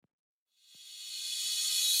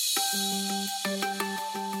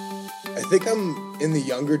think I'm in the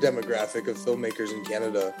younger demographic of filmmakers in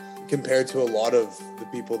Canada compared to a lot of the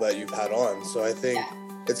people that you've had on. So I think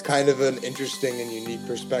it's kind of an interesting and unique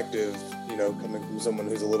perspective, you know, coming from someone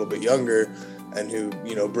who's a little bit younger and who,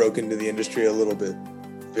 you know, broke into the industry a little bit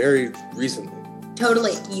very recently.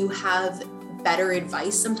 Totally. You have better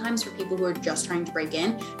advice sometimes for people who are just trying to break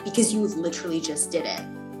in because you literally just did it.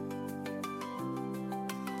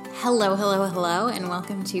 Hello, and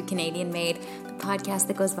welcome to Canadian Made, the podcast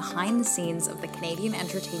that goes behind the scenes of the Canadian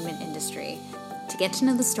entertainment industry to get to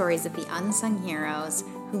know the stories of the unsung heroes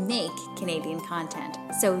who make Canadian content.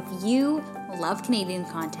 So if you love Canadian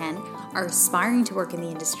content, are aspiring to work in the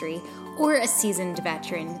industry, or a seasoned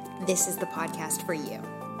veteran, this is the podcast for you.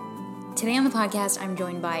 Today on the podcast, I'm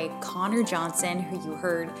joined by Connor Johnson, who you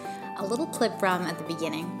heard a little clip from at the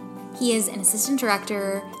beginning. He is an assistant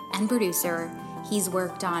director and producer. He's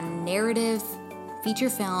worked on narrative, feature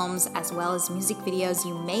films, as well as music videos.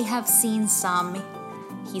 You may have seen some.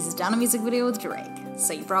 He's done a music video with Drake,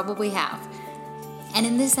 so you probably have. And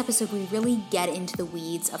in this episode, we really get into the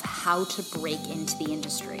weeds of how to break into the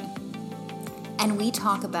industry. And we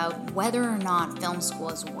talk about whether or not film school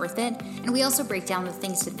is worth it, and we also break down the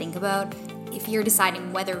things to think about if you're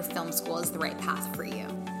deciding whether film school is the right path for you.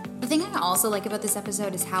 The thing I also like about this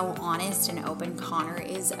episode is how honest and open Connor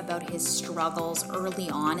is about his struggles early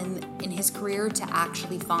on in his career to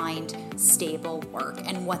actually find stable work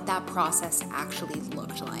and what that process actually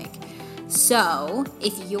looked like. So,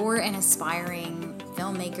 if you're an aspiring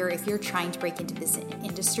filmmaker, if you're trying to break into this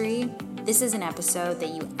industry, this is an episode that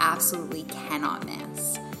you absolutely cannot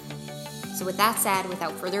miss. So with that said,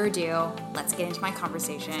 without further ado, let's get into my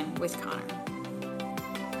conversation with Connor.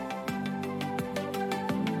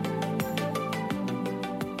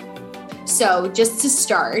 So just to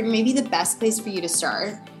start, maybe the best place for you to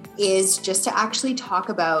start is just to actually talk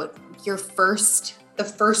about the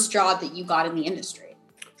first job that you got in the industry.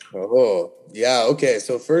 Oh, yeah. Okay.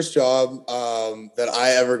 So first job that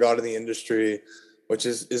I ever got in the industry, which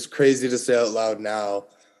is crazy to say out loud now,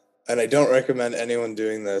 and I don't recommend anyone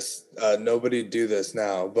doing this. Nobody do this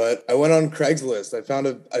now. But I went on Craigslist. I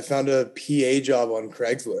found a PA job on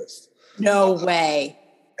Craigslist. No way.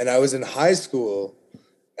 And I was in high school.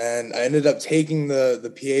 And I ended up taking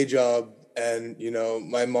the PA job, and, you know,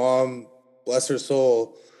 my mom, bless her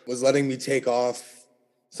soul, was letting me take off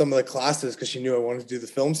some of the classes because she knew I wanted to do the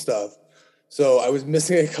film stuff. So I was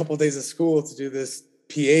missing a couple of days of school to do this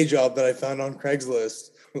PA job that I found on Craigslist.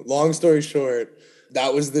 Long story short,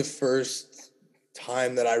 that was the first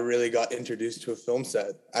time that I really got introduced to a film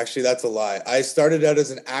set. Actually, that's a lie. I started out as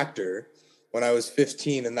an actor when I was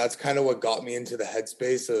 15, and that's kind of what got me into the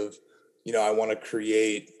headspace of, you know, I want to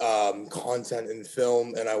create content in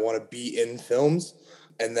film and I want to be in films.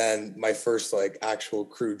 And then my first actual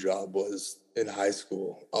crew job was in high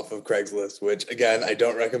school off of Craigslist, which again, I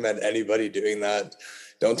don't recommend anybody doing that.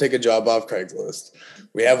 Don't take a job off Craigslist.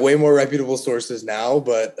 We have way more reputable sources now,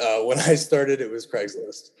 but when I started, it was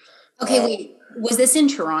Craigslist. Okay, wait. Was this in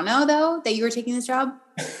Toronto though, that you were taking this job?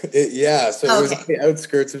 Yeah. So it was on the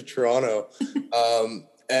outskirts of Toronto.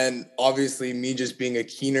 And obviously me just being a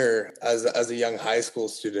keener as a young high school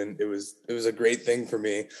student, it was a great thing for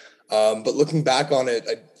me. But looking back on it,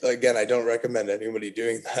 I don't recommend anybody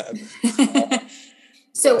doing that.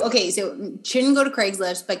 So shouldn't go to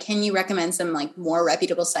Craigslist, but can you recommend some more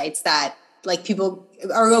reputable sites that people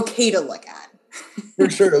are okay to look at? For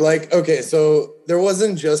sure. So there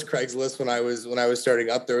wasn't just Craigslist when I was starting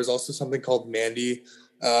up. There was also something called Mandy.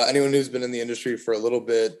 Anyone who's been in the industry for a little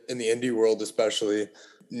bit, in the indie world especially,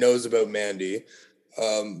 knows about Mandy.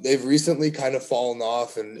 They've recently kind of fallen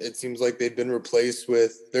off, and it seems like they've been replaced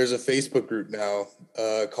with, there's a Facebook group now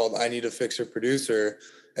called I Need a Fixer Producer.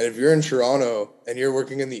 And if you're in Toronto and you're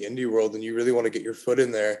working in the indie world and you really want to get your foot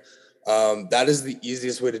in there, that is the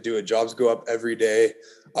easiest way to do it. Jobs go up every day,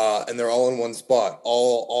 and they're all in one spot.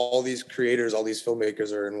 All these creators, all these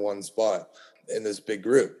filmmakers are in one spot in this big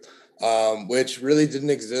group, which really didn't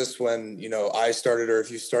exist when, you know, I started, or if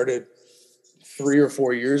you started 3 or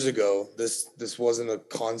 4 years ago, this wasn't a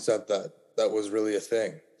concept that was really a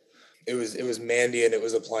thing. It was Mandy, and it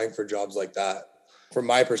was applying for jobs like that, from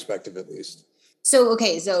my perspective at least. So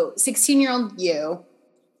 16-year-old you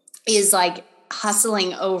is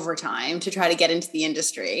hustling overtime to try to get into the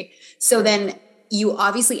industry. So then you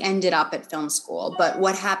obviously ended up at film school, but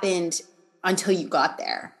what happened until you got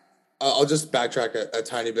there? I'll just backtrack a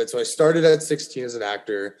tiny bit. So I started at 16 as an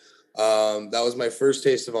actor. That was my first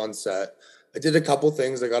taste of on set. I did a couple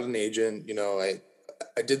things. I got an agent, you know,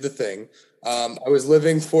 I did the thing. I was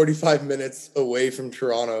living 45 minutes away from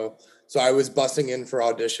Toronto. So I was busing in for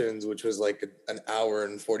auditions, which was an hour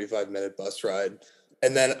and 45-minute bus ride.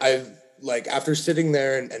 And then I've like after sitting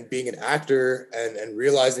there and being an actor and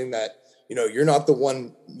realizing that, you're not the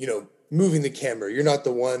one, moving the camera, you're not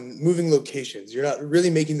the one moving locations, you're not really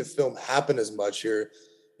making the film happen as much. You're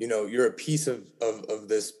a piece of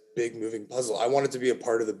this big moving puzzle. I wanted to be a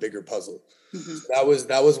part of the bigger puzzle. Mm-hmm. So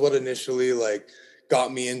that was what initially like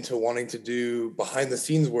got me into wanting to do behind the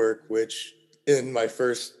scenes work, which in my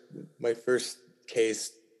first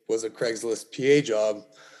case was a Craigslist PA job.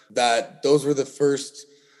 Those were the first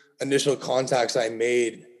initial contacts I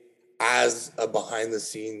made as a behind the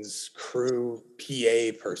scenes crew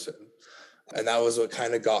PA person. And that was what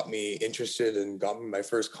kind of got me interested and got me my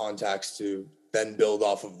first contacts to then build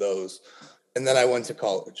off of those. And then I went to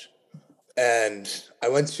college. And I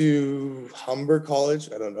went to Humber College.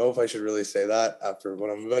 I don't know if I should really say that after what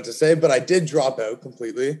I'm about to say, but I did drop out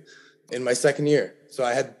completely in my second year. So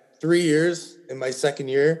I had 3 years in my second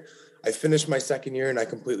year. I finished my second year and I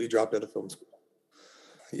completely dropped out of film school.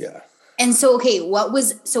 Yeah. And so, okay, what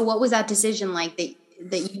was that decision like that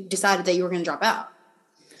you decided that you were going to drop out?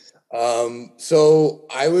 So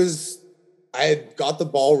I had got the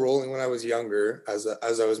ball rolling when I was younger, as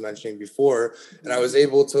I was mentioning before, and I was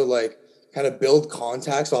able to like kind of build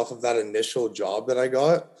contacts off of that initial job that I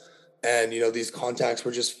got. And, these contacts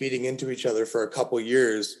were just feeding into each other for a couple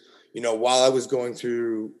years, while I was going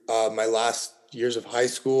through my last years of high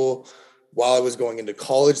school, while I was going into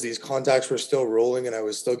college, these contacts were still rolling and I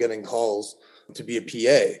was still getting calls to be a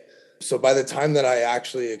PA. So by the time that I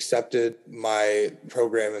actually accepted my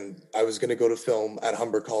program and I was going to go to film at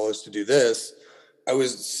Humber College to do this, I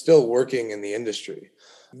was still working in the industry.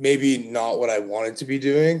 Maybe not what I wanted to be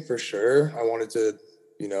doing for sure. I wanted to,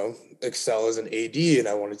 excel as an AD and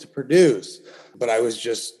I wanted to produce, but I was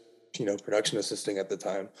just, production assisting at the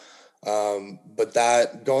time. But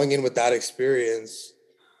that going in with that experience,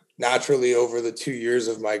 naturally over the 2 years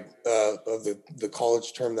of my of the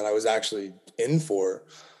college term that I was actually in for,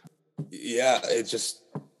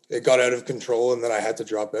 it got out of control, and then I had to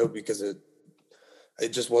drop out because it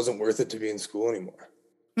just wasn't worth it to be in school anymore.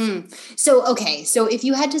 So if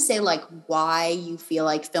you had to say like why you feel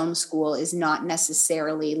like film school is not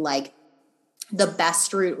necessarily like the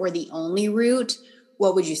best route or the only route,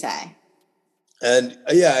 what would you say? And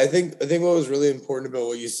I think what was really important about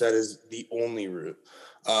what you said is the only route,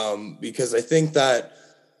 because I think that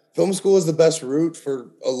film school is the best route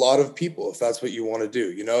for a lot of people if that's what you want to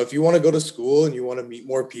do. If you want to go to school and you want to meet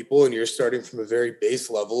more people and you're starting from a very base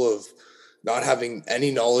level of not having any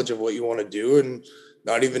knowledge of what you want to do and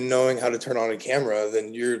not even knowing how to turn on a camera,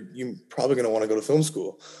 then you're probably going to want to go to film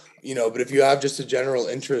school. But if you have just a general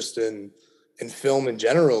interest in film in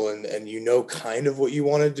general and kind of what you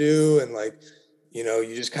want to do and like,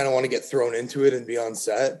 you just kind of want to get thrown into it and be on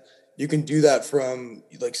set, you can do that from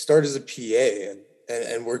like start as a PA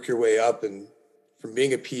and work your way up. And from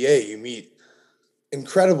being a PA, you meet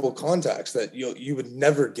incredible contacts that you would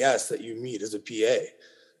never guess that you meet as a PA.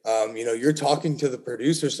 You're talking to the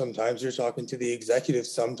producer sometimes, you're talking to the executive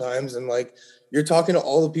sometimes, and like you're talking to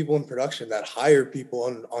all the people in production that hire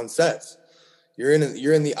people on sets. You're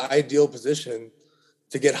in the ideal position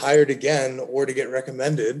to get hired again or to get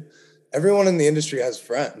recommended. Everyone in the industry has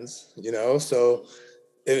friends, so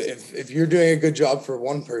if you're doing a good job for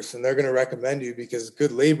one person, they're going to recommend you because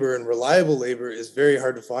good labor and reliable labor is very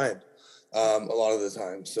hard to find a lot of the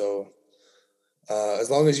time. So as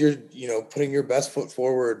long as you're, putting your best foot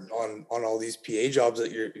forward on all these PA jobs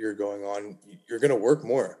that you're going on, you're going to work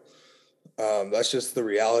more. That's just the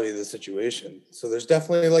reality of the situation. So there's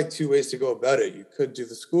definitely like two ways to go about it. You could do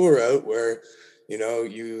the school route where,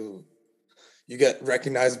 you get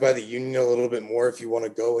recognized by the union a little bit more if you want to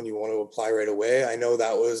go and you want to apply right away. I know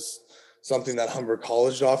that was something that Humber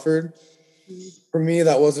College offered. For me,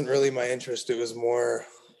 that wasn't really my interest. It was more,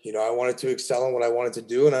 I wanted to excel in what I wanted to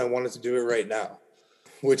do and I wanted to do it right now,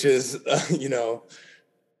 which is,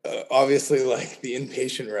 obviously like the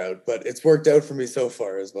inpatient route, but it's worked out for me so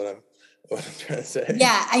far is what I'm trying to say.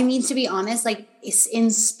 Yeah. I mean, to be honest, like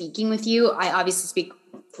in speaking with you, I obviously speak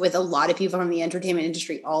with a lot of people from the entertainment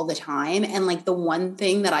industry all the time. And like the one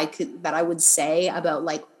thing that I would say about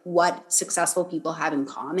like what successful people have in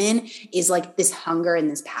common is like this hunger and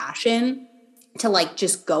this passion to like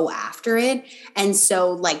just go after it. And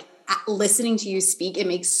so like listening to you speak, it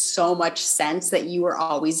makes so much sense that you were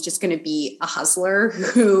always just going to be a hustler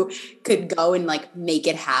who could go and like make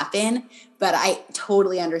it happen. But I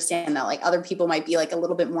totally understand that like other people might be like a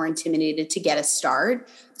little bit more intimidated to get a start.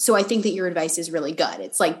 So I think that your advice is really good.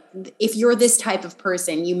 It's like, if you're this type of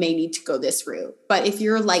person, you may need to go this route. But if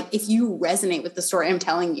you resonate with the story I'm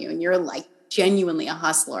telling you and you're like genuinely a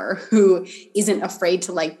hustler who isn't afraid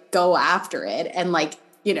to like go after it and like,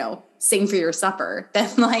 sing for your supper, then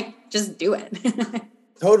like just do it.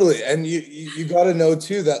 Totally. And you got to know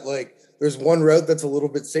too that like there's one route that's a little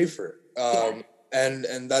bit safer.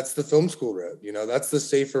 And that's the film school route. You know, that's the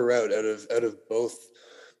safer route out of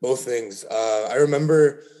both things. I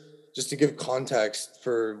remember, just to give context,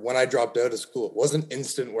 for when I dropped out of school, it wasn't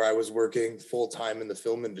instant where I was working full time in the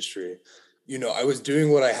film industry. You know, I was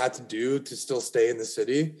doing what I had to do to still stay in the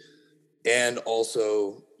city and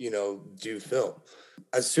also, you know, do film.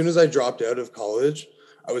 As soon as I dropped out of college,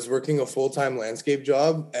 I was working a full-time landscape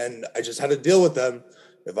job, and I just had to deal with them.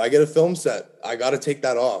 If I get a film set, I got to take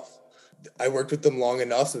that off. I worked with them long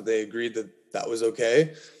enough that they agreed that that was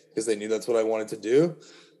okay, because they knew that's what I wanted to do.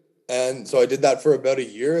 And so I did that for about a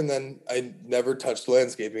year, and then I never touched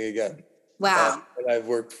landscaping again. Wow. And I've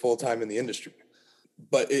worked full-time in the industry.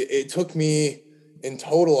 But it took me, in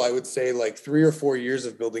total, I would say like 3 or 4 years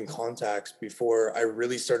of building contacts before I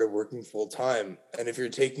really started working full time. And if you're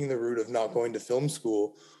taking the route of not going to film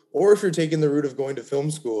school, or if you're taking the route of going to film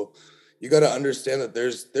school, you got to understand that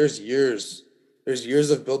there's years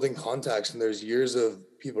of building contacts, and there's years of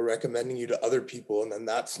people recommending you to other people, and then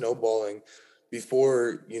that snowballing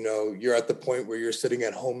before, you know, you're at the point where you're sitting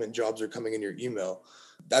at home and jobs are coming in your email.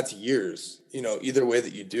 That's years, you know, either way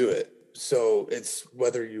that you do it. So it's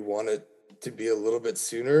whether you want it to be a little bit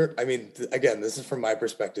sooner. I mean, again, this is from my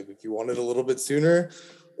perspective. If you want it a little bit sooner,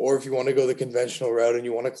 or if you want to go the conventional route and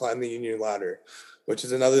you want to climb the union ladder, which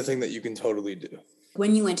is another thing that you can totally do.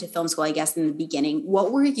 When you went to film school, I guess in the beginning,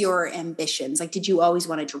 what were your ambitions? Like, did you always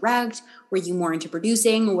want to direct? Were you more into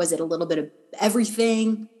producing, or was it a little bit of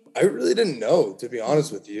everything? I really didn't know, to be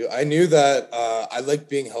honest with you. I knew that I liked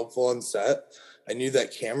being helpful on set. I knew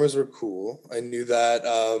that cameras were cool. I knew that,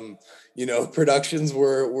 you know, productions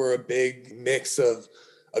were a big mix of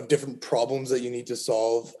different problems that you need to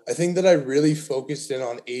solve. I think that I really focused in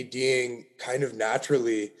on ADing kind of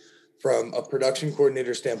naturally from a production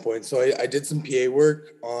coordinator standpoint. So I did some PA work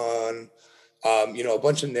on, you know, a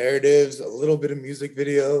bunch of narratives, a little bit of music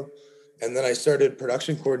video. And then I started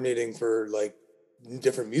production coordinating for like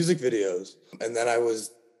different music videos. And then I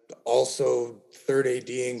was also third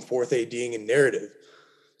ADing, fourth ADing in narrative.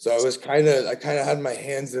 So I kind of had my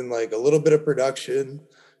hands in like a little bit of production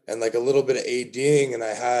and like a little bit of ADing. And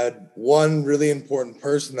I had one really important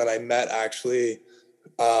person that I met actually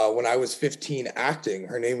when I was 15 acting.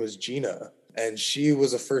 Her name was Gina, and she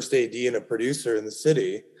was a first AD and a producer in the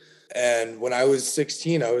city. And when I was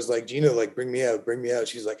 16, I was like, Gina, like, bring me out.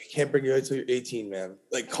 She's like, I can't bring you out until you're 18, man.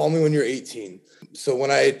 Like, call me when you're 18. So when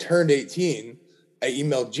I turned 18, I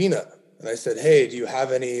emailed Gina and I said, hey, do you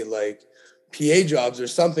have any like PA jobs or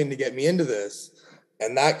something to get me into this?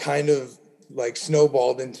 And that kind of like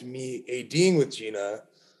snowballed into me ADing with Gina.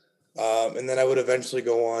 And then I would eventually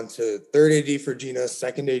go on to third AD for Gina,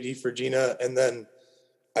 second AD for Gina. And then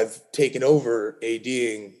I've taken over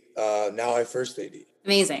ADing. Now I first AD.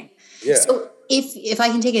 Amazing. Yeah. So if I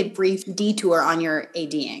can take a brief detour on your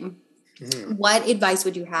ADing, what advice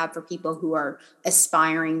would you have for people who are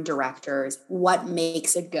aspiring directors? What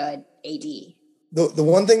makes a good AD? The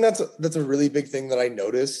one thing that's a really big thing that I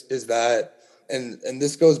notice is that, and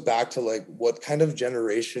this goes back to like what kind of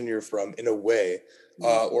generation you're from in a way,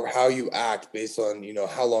 or how you act based on, you know,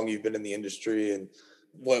 how long you've been in the industry and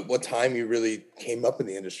what time you really came up in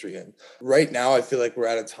the industry in. Right now, I feel like we're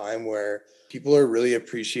at a time where people are really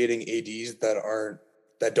appreciating ADs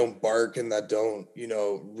that don't bark and that don't, you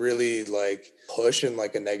know, really like push in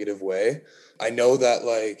like a negative way. I know that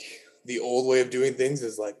like the old way of doing things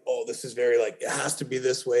is like, oh, this is very like, it has to be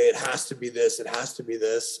this way. It has to be this. It has to be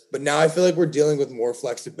this. But now I feel like we're dealing with more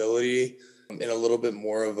flexibility in a little bit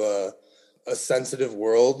more of a sensitive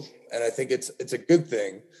world. And I think it's a good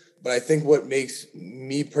thing. But I think what makes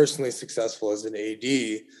me personally successful as an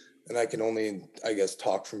AD, and I can only, I guess,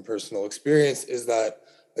 talk from personal experience, is that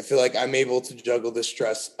I feel like I'm able to juggle the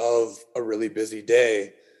stress of a really busy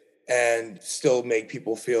day and still make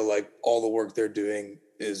people feel like all the work they're doing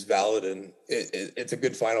is valid and it's a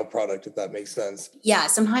good final product, if that makes sense. Yeah,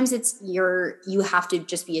 sometimes you have to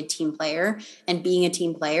just be a team player, and being a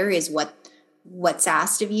team player is what's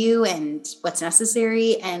asked of you and what's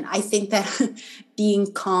necessary. And I think that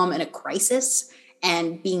being calm in a crisis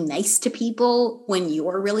and being nice to people when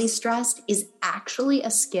you're really stressed is actually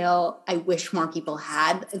a skill I wish more people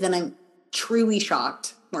had, that I'm truly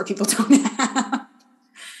shocked more people don't have.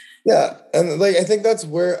 Yeah. And like, I think that's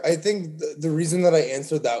where I think the reason that I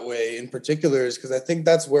answered that way in particular is because I think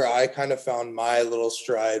that's where I kind of found my little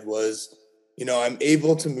stride was, you know, I'm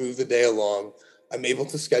able to move the day along. I'm able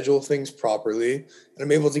to schedule things properly, and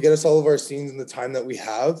I'm able to get us all of our scenes in the time that we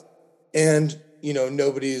have. And, you know,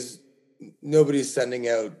 nobody's sending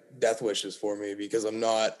out death wishes for me because I'm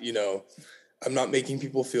not, I'm not making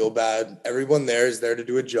people feel bad. Everyone there is there to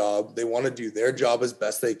do a job. They want to do their job as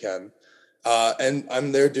best they can. And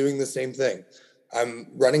I'm there doing the same thing. I'm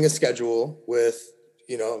running a schedule with,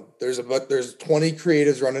 there's 20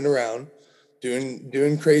 creatives running around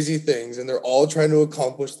doing crazy things, and they're all trying to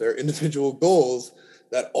accomplish their individual goals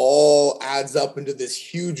that all adds up into this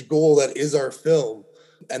huge goal that is our film.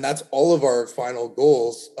 And that's all of our final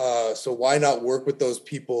goals. So why not work with those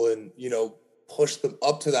people and, push them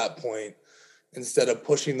up to that point instead of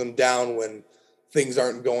pushing them down when things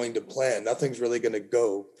aren't going to plan. Nothing's really going to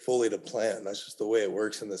go fully to plan. That's just the way it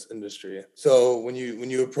works in this industry. So when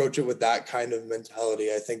you approach it with that kind of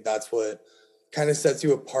mentality, I think that's what kind of sets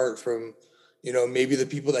you apart from, maybe the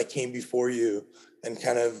people that came before you, and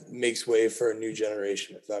kind of makes way for a new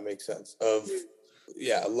generation, if that makes sense, of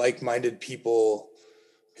like-minded people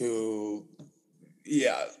who,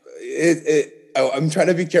 I'm trying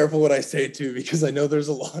to be careful what I say too, because I know there's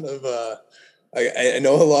a lot of, I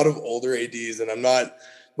know a lot of older ADs, and I'm not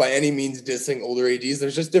by any means dissing older ADs.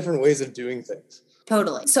 There's just different ways of doing things.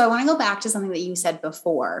 Totally. So I want to go back to something that you said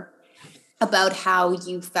before about how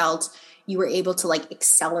you felt you were able to like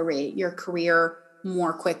accelerate your career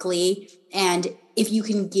more quickly. And if you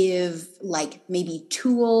can give like maybe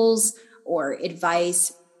tools or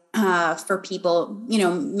advice for people,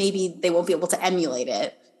 maybe they won't be able to emulate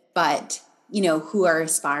it, but, who are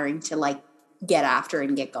aspiring to like get after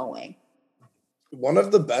and get going. One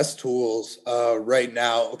of the best tools right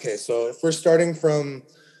now, okay, so if we're starting from,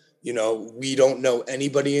 we don't know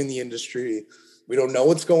anybody in the industry, we don't know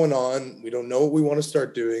what's going on, we don't know what we want to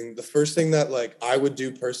start doing. The first thing that like I would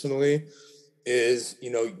do personally is,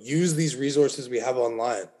 use these resources we have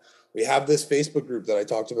online. We have this Facebook group that I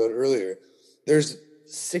talked about earlier. There's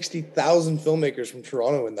 60,000 filmmakers from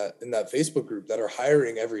Toronto in that Facebook group that are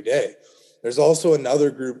hiring every day. There's also another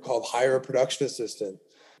group called Hire a Production Assistant.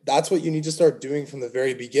 That's what you need to start doing from the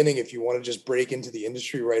very beginning if you want to just break into the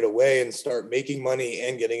industry right away and start making money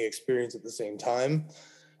and getting experience at the same time.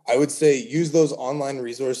 I would say use those online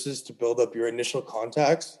resources to build up your initial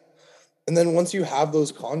contacts. And then once you have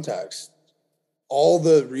those contacts, all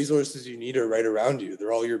the resources you need are right around you.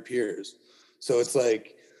 They're all your peers. So it's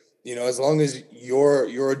like, as long as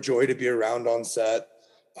you're a joy to be around on set,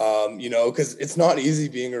 because it's not easy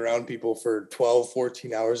being around people for 12,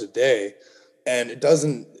 14 hours a day. And it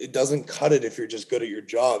doesn't cut it if you're just good at your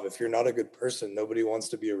job. If you're not a good person, nobody wants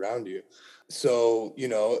to be around you. So,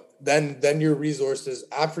 then your resources,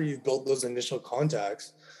 after you've built those initial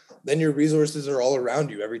contacts, then your resources are all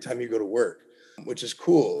around you every time you go to work, which is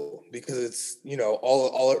cool because it's,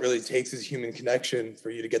 all it really takes is human connection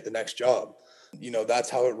for you to get the next job. That's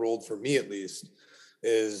how it rolled for me, at least,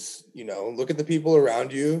 is, look at the people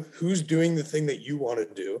around you, who's doing the thing that you want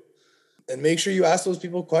to do. And make sure you ask those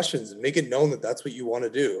people questions and make it known that that's what you want to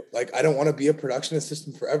do. Like, I don't want to be a production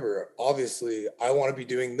assistant forever. Obviously, I want to be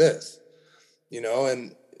doing this,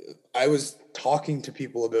 and I was talking to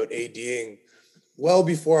people about ADing well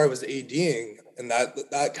before I was ADing. And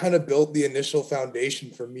that kind of built the initial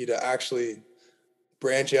foundation for me to actually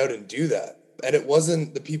branch out and do that. And it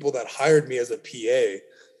wasn't the people that hired me as a PA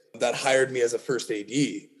that hired me as a first AD.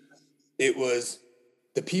 It was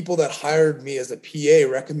the people that hired me as a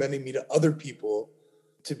PA recommending me to other people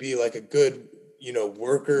to be like a good,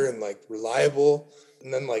 worker and like reliable.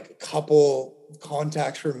 And then like a couple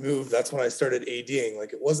contacts removed, that's when I started ADing.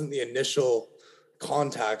 Like, it wasn't the initial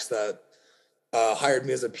contacts that hired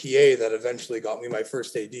me as a PA that eventually got me my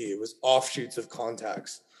first AD. It was offshoots of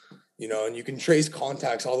contacts, and you can trace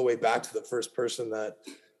contacts all the way back to the first person that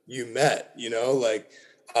you met,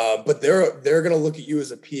 but they're going to look at you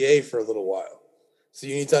as a PA for a little while. So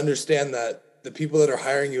you need to understand that the people that are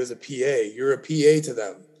hiring you as a PA, you're a PA to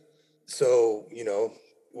them. So,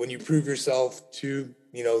 when you prove yourself to,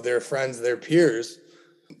 their friends, their peers,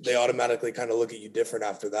 they automatically kind of look at you different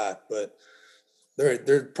after that. But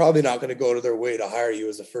they're probably not going to go to their way to hire you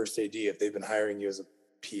as a first AD if they've been hiring you as a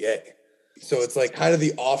PA. So it's like kind of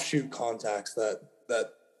the offshoot contacts that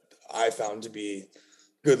I found to be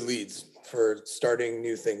good leads for starting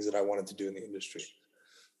new things that I wanted to do in the industry.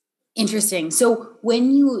 Interesting. So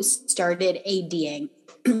when you started ADing,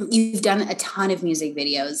 you've done a ton of music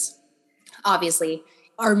videos. Obviously,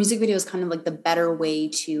 are music videos kind of like the better way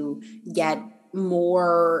to get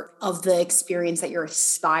more of the experience that you're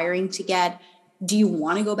aspiring to get? Do you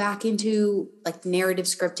want to go back into like narrative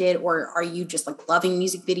scripted, or are you just like loving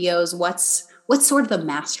music videos? What's sort of the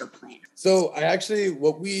master plan? So I actually,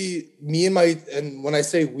 and when I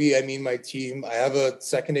say we, I mean my team. I have a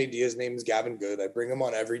second AD. His name is Gavin Good. I bring him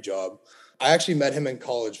on every job. I actually met him in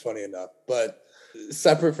college, funny enough. But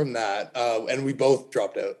separate from that, and we both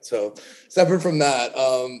dropped out. So separate from that,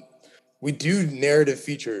 we do narrative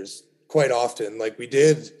features quite often. Like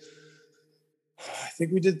I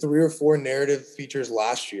think we did 3 or 4 narrative features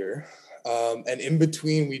last year. And in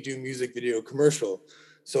between, we do music video commercial.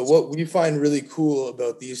 So what we find really cool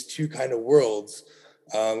about these two kind of worlds,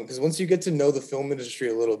 because once you get to know the film industry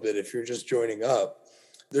a little bit, if you're just joining up,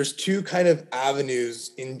 there's 2 kind of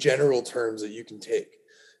avenues in general terms that you can take.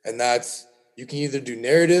 And that's, you can either do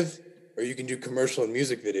narrative or you can do commercial and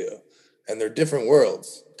music video. And they're different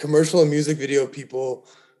worlds. Commercial and music video people,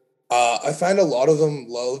 I find a lot of them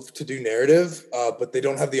love to do narrative, but they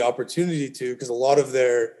don't have the opportunity to, because a lot of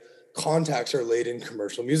their contacts are laid in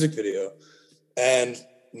commercial music video. And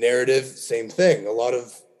narrative, same thing. A lot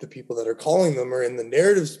of the people that are calling them are in the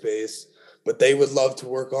narrative space, but they would love to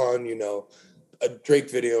work on, a Drake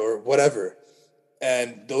video or whatever.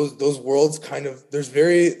 And those worlds kind of, I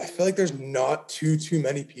feel like there's not too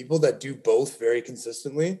many people that do both very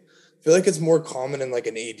consistently. I feel like it's more common in like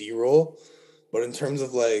an AD role, but in terms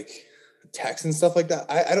of like text and stuff like that,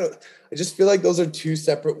 I just feel like those are 2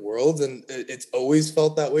 separate worlds, and it's always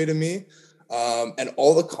felt that way to me. And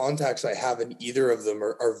all the contacts I have in either of them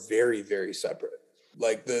are very, very separate.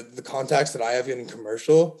 Like the contacts that I have in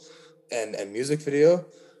commercial and music video,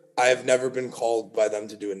 I have never been called by them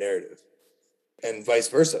to do a narrative, and vice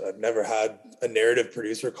versa. I've never had a narrative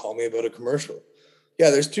producer call me about a commercial. Yeah,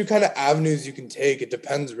 there's 2 kind of avenues you can take. It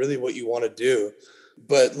depends really what you want to do.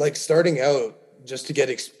 But like starting out, just to get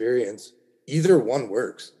experience, either one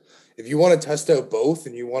works. If you want to test out both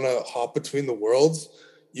and you want to hop between the worlds,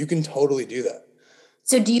 you can totally do that.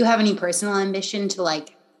 So do you have any personal ambition to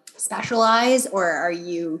like specialize, or are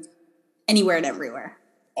you anywhere and everywhere?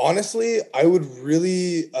 Honestly, I would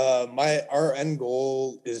really, our end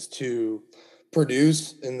goal is to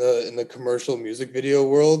produce in the commercial music video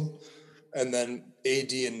world, and then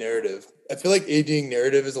AD and narrative. I feel like ADing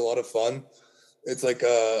narrative is a lot of fun. It's like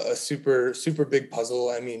a super, super big puzzle.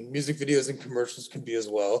 I mean, music videos and commercials can be as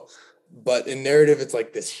well, but in narrative, it's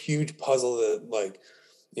like this huge puzzle that like,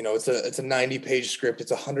 it's a 90-page script.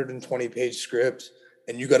 It's a 120-page script,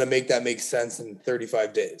 and you got to make that make sense in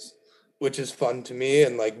 35 days, which is fun to me.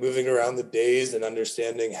 And like moving around the days and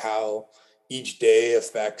understanding how each day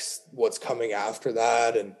affects what's coming after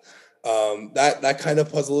that. And that kind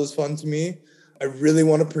of puzzle is fun to me. I really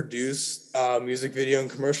want to produce music video and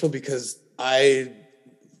commercial because I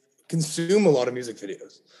consume a lot of music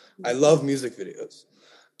videos. I love music videos.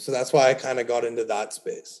 So that's why I kind of got into that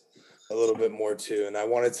space a little bit more too. And I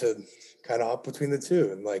wanted to kind of hop between the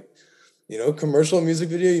 2. And like, commercial and music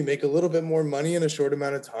video, you make a little bit more money in a short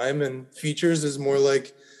amount of time. And features is more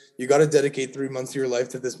like, you got to dedicate 3 months of your life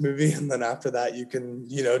to this movie. And then after that, you can,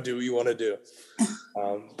 do what you want to do.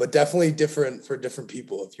 But definitely different for different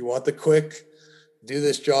people. If you want the quick, do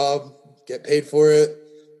this job, get paid for it,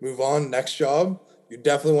 move on, next job, you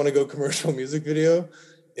definitely want to go commercial music video.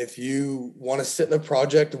 If you want to sit in a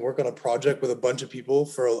project and work on a project with a bunch of people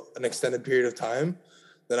for an extended period of time,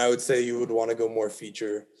 then I would say you would want to go more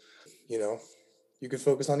feature. You could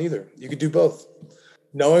focus on either. You could do both.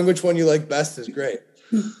 Knowing which one you like best is great.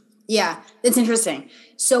 Yeah, that's interesting.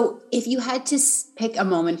 So if you had to pick a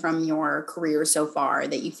moment from your career so far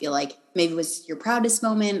that you feel like maybe was your proudest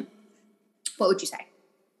moment, what would you say?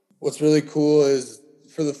 What's really cool is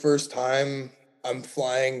for the first time, I'm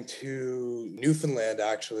flying to Newfoundland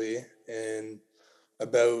actually in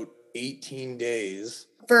about 18 days.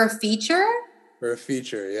 For a feature? For a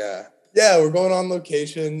feature, yeah. Yeah, we're going on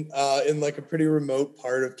location in like a pretty remote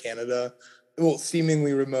part of Canada. Well,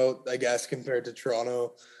 seemingly remote, I guess, compared to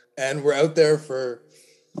Toronto. And we're out there for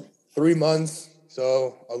 3 months.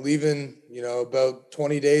 So I'll leave in, about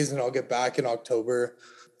 20 days and I'll get back in October.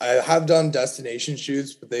 I have done destination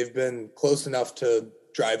shoots, but they've been close enough to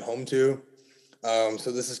drive home to.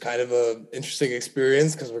 So this is kind of an interesting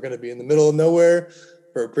experience because we're going to be in the middle of nowhere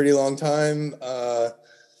for a pretty long time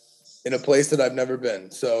in a place that I've never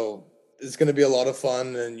been. So it's going to be a lot of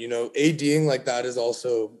fun. And, ADing like that is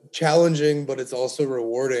also challenging, but it's also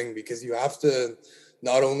rewarding because you have to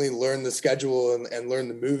not only learn the schedule and learn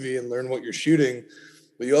the movie and learn what you're shooting,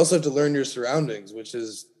 but you also have to learn your surroundings, which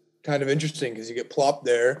is kind of interesting because you get plopped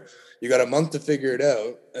there. You got a month to figure it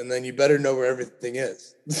out, and then you better know where everything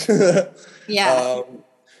is. Yeah.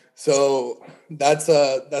 So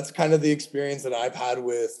that's kind of the experience that I've had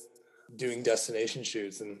with doing destination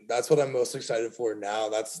shoots, and that's what I'm most excited for now.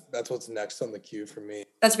 That's what's next on the queue for me.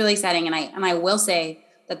 That's really exciting, and I will say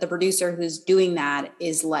that the producer who's doing that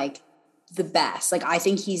is like the best. Like I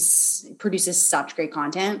think he's produces such great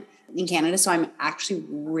content in Canada, so I'm actually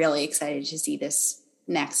really excited to see this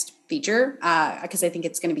next feature because I think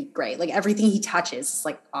it's going to be great. Like everything he touches is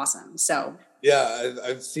like awesome. So yeah,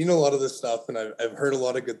 I've seen a lot of this stuff and I've heard a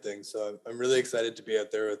lot of good things. So I'm really excited to be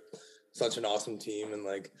out there with such an awesome team and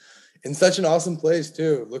like in such an awesome place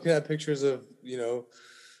too. Looking at pictures of,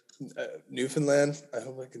 Newfoundland. I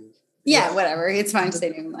hope I can. Yeah, whatever. It's fine to say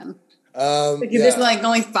Newfoundland. Yeah. There's like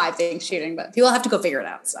only 5 things shooting, but people have to go figure it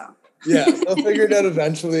out. So yeah, they'll figure it out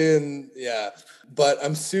eventually. And yeah, but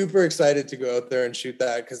I'm super excited to go out there and shoot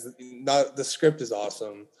that because the script is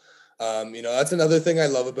awesome. That's another thing I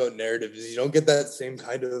love about narrative is you don't get that same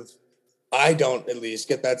kind of, I don't at least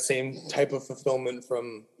get that same type of fulfillment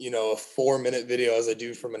from, a 4-minute video as I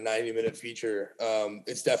do from a 90-minute feature.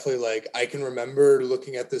 It's definitely like, I can remember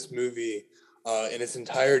looking at this movie in its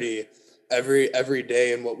entirety every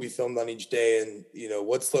day and what we filmed on each day and,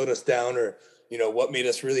 what slowed us down or, what made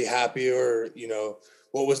us really happy or,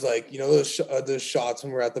 what was like, those shots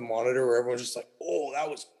when we're at the monitor where everyone's just like, oh, that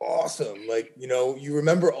was awesome. Like, you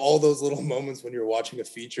remember all those little moments when you're watching a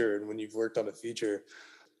feature and when you've worked on a feature.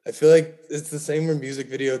 I feel like it's the same for music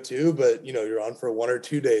video too, but you're on for 1 or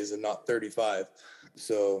 2 days and not 35.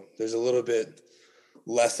 So there's a little bit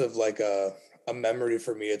less of like a memory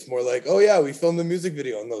for me. It's more like, oh yeah, we filmed the music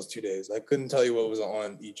video in those 2 days. I couldn't tell you what was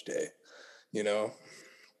on each day,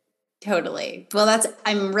 Totally. Well,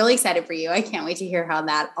 I'm really excited for you. I can't wait to hear how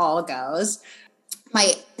that all goes.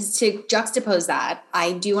 To juxtapose that,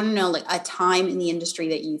 I do want to know like a time in the industry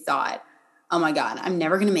that you thought, oh my God, I'm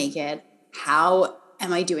never going to make it. How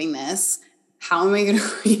am I doing this? How am I going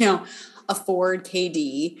to, afford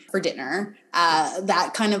KD for dinner?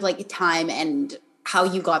 That kind of like time and how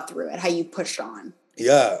you got through it, how you pushed on.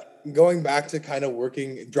 Yeah. Going back to kind of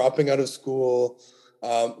dropping out of school,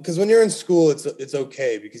 because when you're in school, it's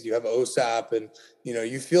okay because you have OSAP and,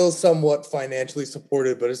 you feel somewhat financially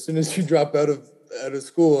supported, but as soon as you drop out of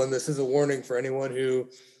school, and this is a warning for anyone who,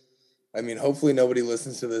 hopefully nobody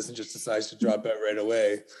listens to this and just decides to drop out right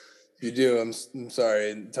away. If you do, I'm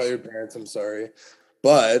sorry, and tell your parents I'm sorry,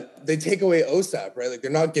 but they take away OSAP, right? Like they're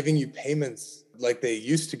not giving you payments like they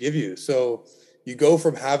used to give you. So you go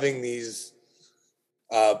from having these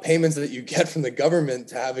payments that you get from the government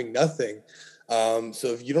to having nothing. So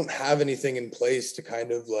if you don't have anything in place to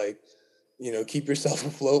kind of like, keep yourself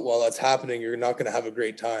afloat while that's happening, you're not going to have a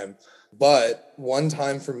great time. But one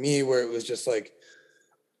time for me where it was just like,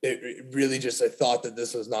 it really just, I thought that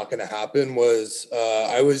this was not going to happen was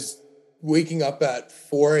I was waking up at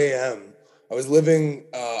 4 a.m. I was living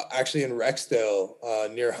actually in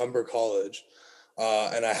Rexdale near Humber College.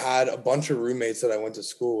 And I had a bunch of roommates that I went to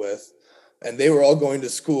school with, and they were all going to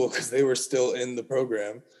school because they were still in the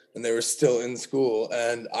program and they were still in school.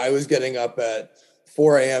 And I was getting up at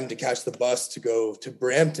 4 a.m. to catch the bus to go to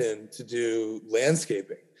Brampton to do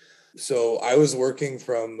landscaping. So I was working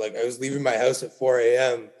I was leaving my house at 4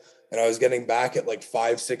 a.m. and I was getting back at like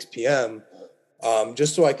 5, 6 p.m.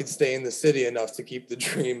 Just so I could stay in the city enough to keep the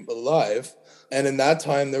dream alive. And in that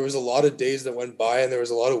time, there was a lot of days that went by and there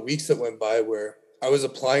was a lot of weeks that went by where I was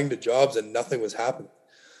applying to jobs and nothing was happening.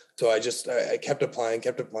 So I kept applying.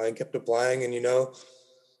 And,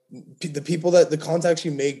 the contacts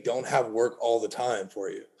you make don't have work all the time for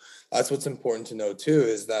you. That's what's important to know too,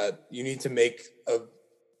 is that you need to make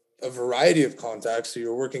a variety of contacts so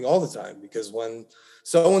you're working all the time, because when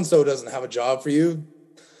so-and-so doesn't have a job for you,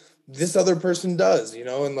 this other person does,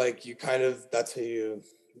 and like you kind of, that's how you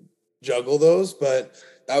juggle those. But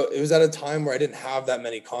it was at a time where I didn't have that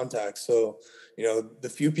many contacts. So, the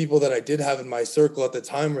few people that I did have in my circle at the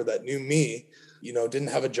time or that knew me, didn't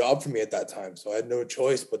have a job for me at that time. So I had no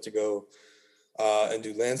choice but to go and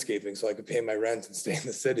do landscaping so I could pay my rent and stay in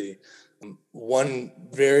the city. One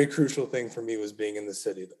very crucial thing for me was being in the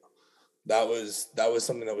city, though. That was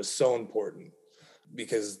something that was so important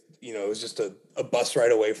because, it was just a bus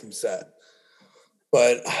ride away from set.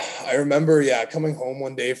 But I remember, coming home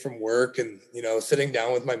one day from work and, sitting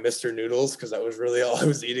down with my Mr. Noodles, because that was really all I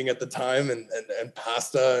was eating at the time, and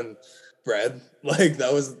pasta and bread. Like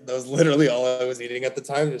that was literally all I was eating at the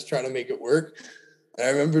time, just trying to make it work. And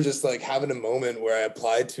I remember just like having a moment where I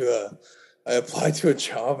applied to a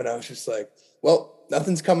job and I was just like, well,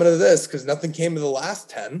 nothing's coming of this because nothing came of the last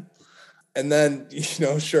 10. And then,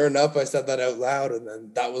 sure enough, I said that out loud. And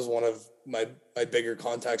then that was one of my bigger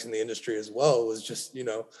contacts in the industry as well, was just,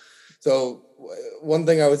 so one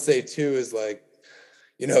thing I would say too is like,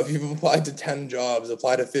 if you've applied to 10 jobs,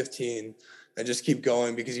 apply to 15 and just keep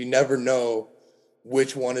going, because you never know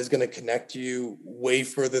which one is going to connect you way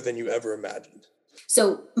further than you ever imagined.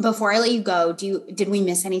 So before I let you go, did we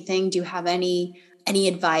miss anything? Do you have any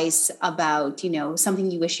advice about,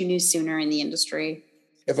 something you wish you knew sooner in the industry?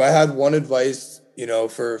 If I had one advice,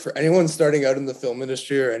 for anyone starting out in the film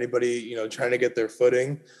industry or anybody, trying to get their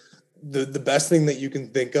footing, the best thing that you can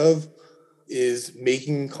think of is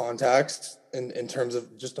making contacts in terms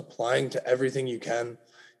of just applying to everything you can.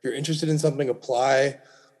 If you're interested in something, apply.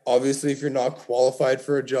 Obviously, if you're not qualified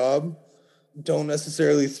for a job, don't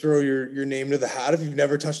necessarily throw your name to the hat. If you've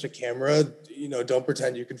never touched a camera, don't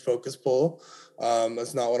pretend you can focus pull.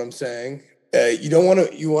 That's not what I'm saying. You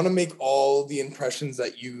want to make all the impressions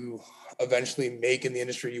that you eventually make in the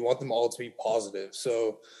industry. You want them all to be positive.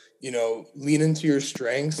 So, lean into your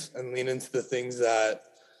strengths and lean into the things that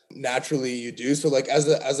naturally you do. So like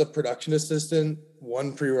as a production assistant,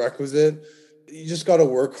 one prerequisite, you just got to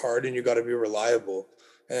work hard and you got to be reliable.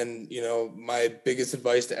 And, my biggest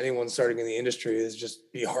advice to anyone starting in the industry is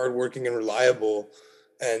just be hardworking and reliable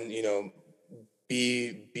and,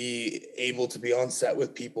 be able to be on set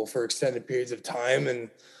with people for extended periods of time and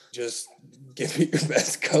just give it your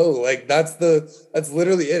best go. Like that's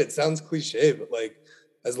literally it. It sounds cliche, but like,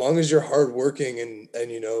 as long as you're hardworking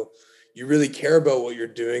and, you really care about what you're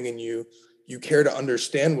doing and you care to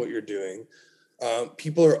understand what you're doing,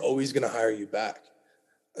 people are always going to hire you back.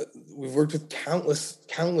 We've worked with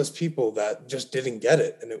countless people that just didn't get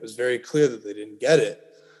it. And it was very clear that they didn't get it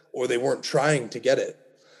or they weren't trying to get it.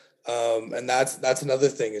 And that's another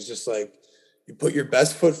thing is just like, you put your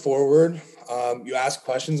best foot forward. You ask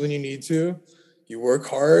questions when you need to, you work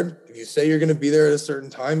hard. If you say you're going to be there at a certain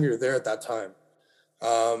time, you're there at that time.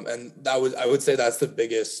 And I would say that's the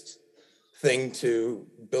biggest thing to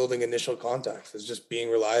building initial contacts is just being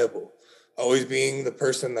reliable, always being the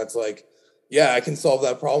person that's like, yeah, I can solve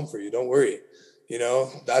that problem for you. Don't worry.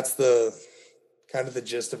 That's the kind of the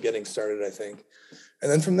gist of getting started, I think.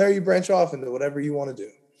 And then from there you branch off into whatever you want to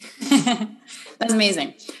do. That's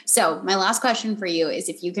amazing. So my last question for you is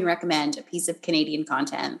if you can recommend a piece of Canadian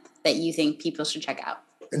content that you think people should check out.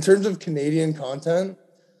 In terms of Canadian content,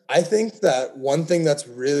 I think that one thing that's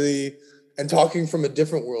really, and talking from a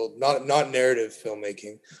different world, not narrative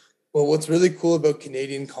filmmaking, but what's really cool about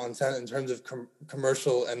Canadian content in terms of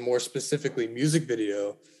commercial and more specifically music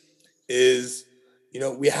video is,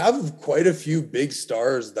 we have quite a few big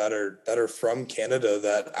stars that are from Canada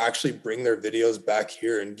that actually bring their videos back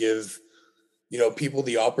here and give, people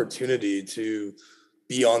the opportunity to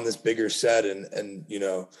be on this bigger set and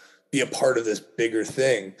be a part of this bigger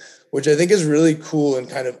thing, which I think is really cool and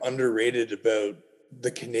kind of underrated about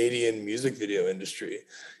the Canadian music video industry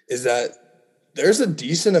is that there's a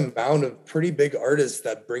decent amount of pretty big artists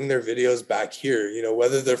that bring their videos back here,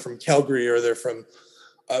 whether they're from Calgary or they're from,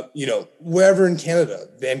 wherever in Canada,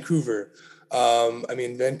 Vancouver.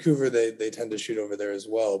 Vancouver, they tend to shoot over there as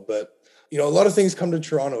well. But, a lot of things come to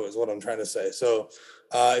Toronto is what I'm trying to say. So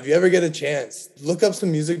if you ever get a chance, look up some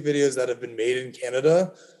music videos that have been made in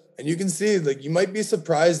Canada. And you can see, like, you might be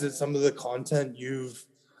surprised at some of the content you've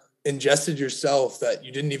ingested yourself that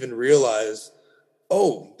you didn't even realize,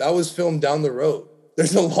 oh, that was filmed down the road.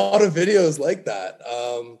 There's a lot of videos like that,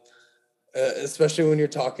 especially when you're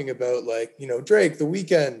talking about, like, Drake, The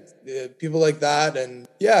Weeknd, people like that. And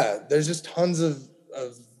yeah, there's just tons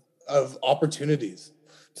of opportunities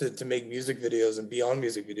to make music videos and beyond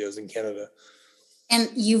music videos in Canada. And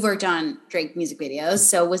you've worked on Drake music videos.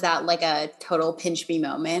 So was that like a total pinch me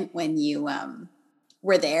moment when you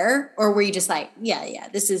were there? Or were you just like, yeah,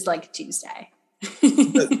 this is like Tuesday?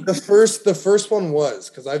 the first one was,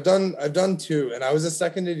 because I've done two and I was a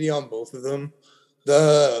second AD on both of them.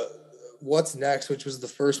 The What's Next, which was the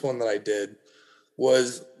first one that I did,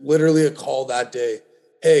 was literally a call that day.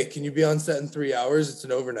 Hey, can you be on set in 3 hours? It's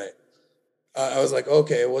an overnight. I was like,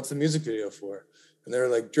 okay, what's the music video for? And they were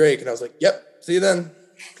like, Drake. And I was like, yep, see you then.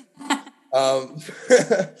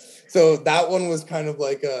 So that one was kind of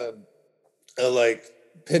like a like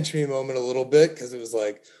pinch me moment a little bit, because it was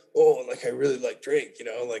like, oh, like I really like Drake,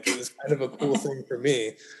 like it was kind of a cool thing for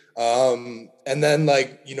me. And then,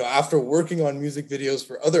 like, after working on music videos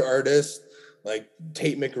for other artists like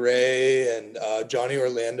Tate McRae and Johnny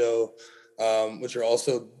Orlando, which are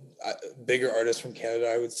also bigger artists from Canada,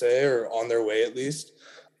 I would say, or on their way at least.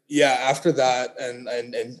 Yeah, after that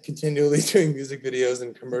and continually doing music videos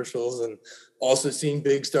and commercials and also seeing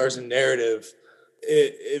big stars in narrative,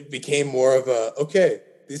 it became more of a, okay,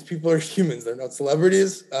 these people are humans. They're not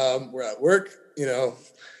celebrities. We're at work,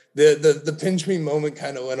 the pinch me moment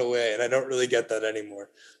kind of went away, and I don't really get that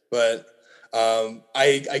anymore. But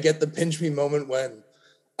I get the pinch me moment when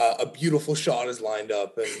a beautiful shot is lined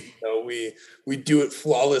up, and we do it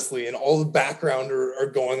flawlessly, and all the background are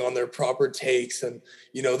going on their proper takes, and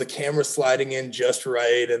the camera sliding in just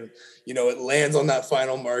right, and it lands on that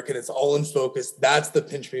final mark and it's all in focus. That's the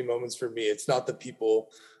pinch me moments for me. It's not the people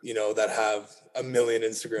that have 1 million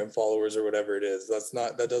Instagram followers or whatever it is. That's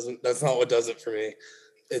not what does it for me.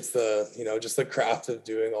 It's the just the craft of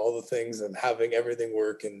doing all the things and having everything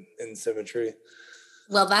work in symmetry.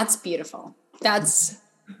 Well, that's beautiful. That's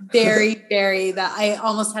very, very, that I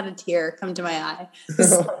almost had a tear come to my eye.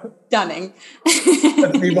 Stunning.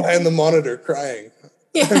 That's me behind the monitor crying.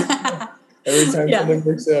 Yeah. Every time something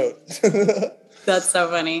works out. That's so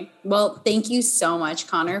funny. Well, thank you so much,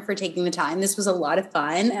 Connor, for taking the time. This was a lot of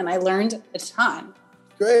fun and I learned a ton.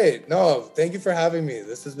 Great. No, thank you for having me.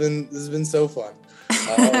 This has been so fun.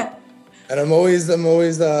 And I'm always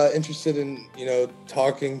interested in,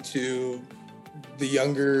 talking to the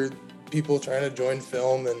younger people trying to join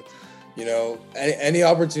film, and, any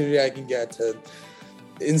opportunity I can get to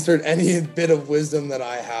insert any bit of wisdom that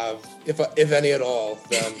I have, if any at all,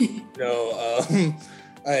 then,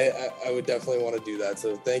 I would definitely want to do that.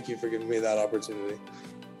 So thank you for giving me that opportunity.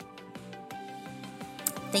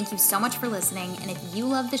 Thank you so much for listening. And if you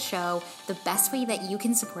love the show, the best way that you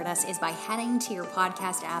can support us is by heading to your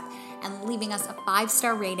podcast app and leaving us a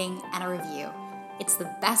 5-star rating and a review. It's the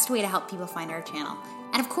best way to help people find our channel.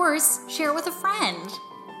 And of course, share it with a friend.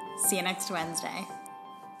 See you next Wednesday.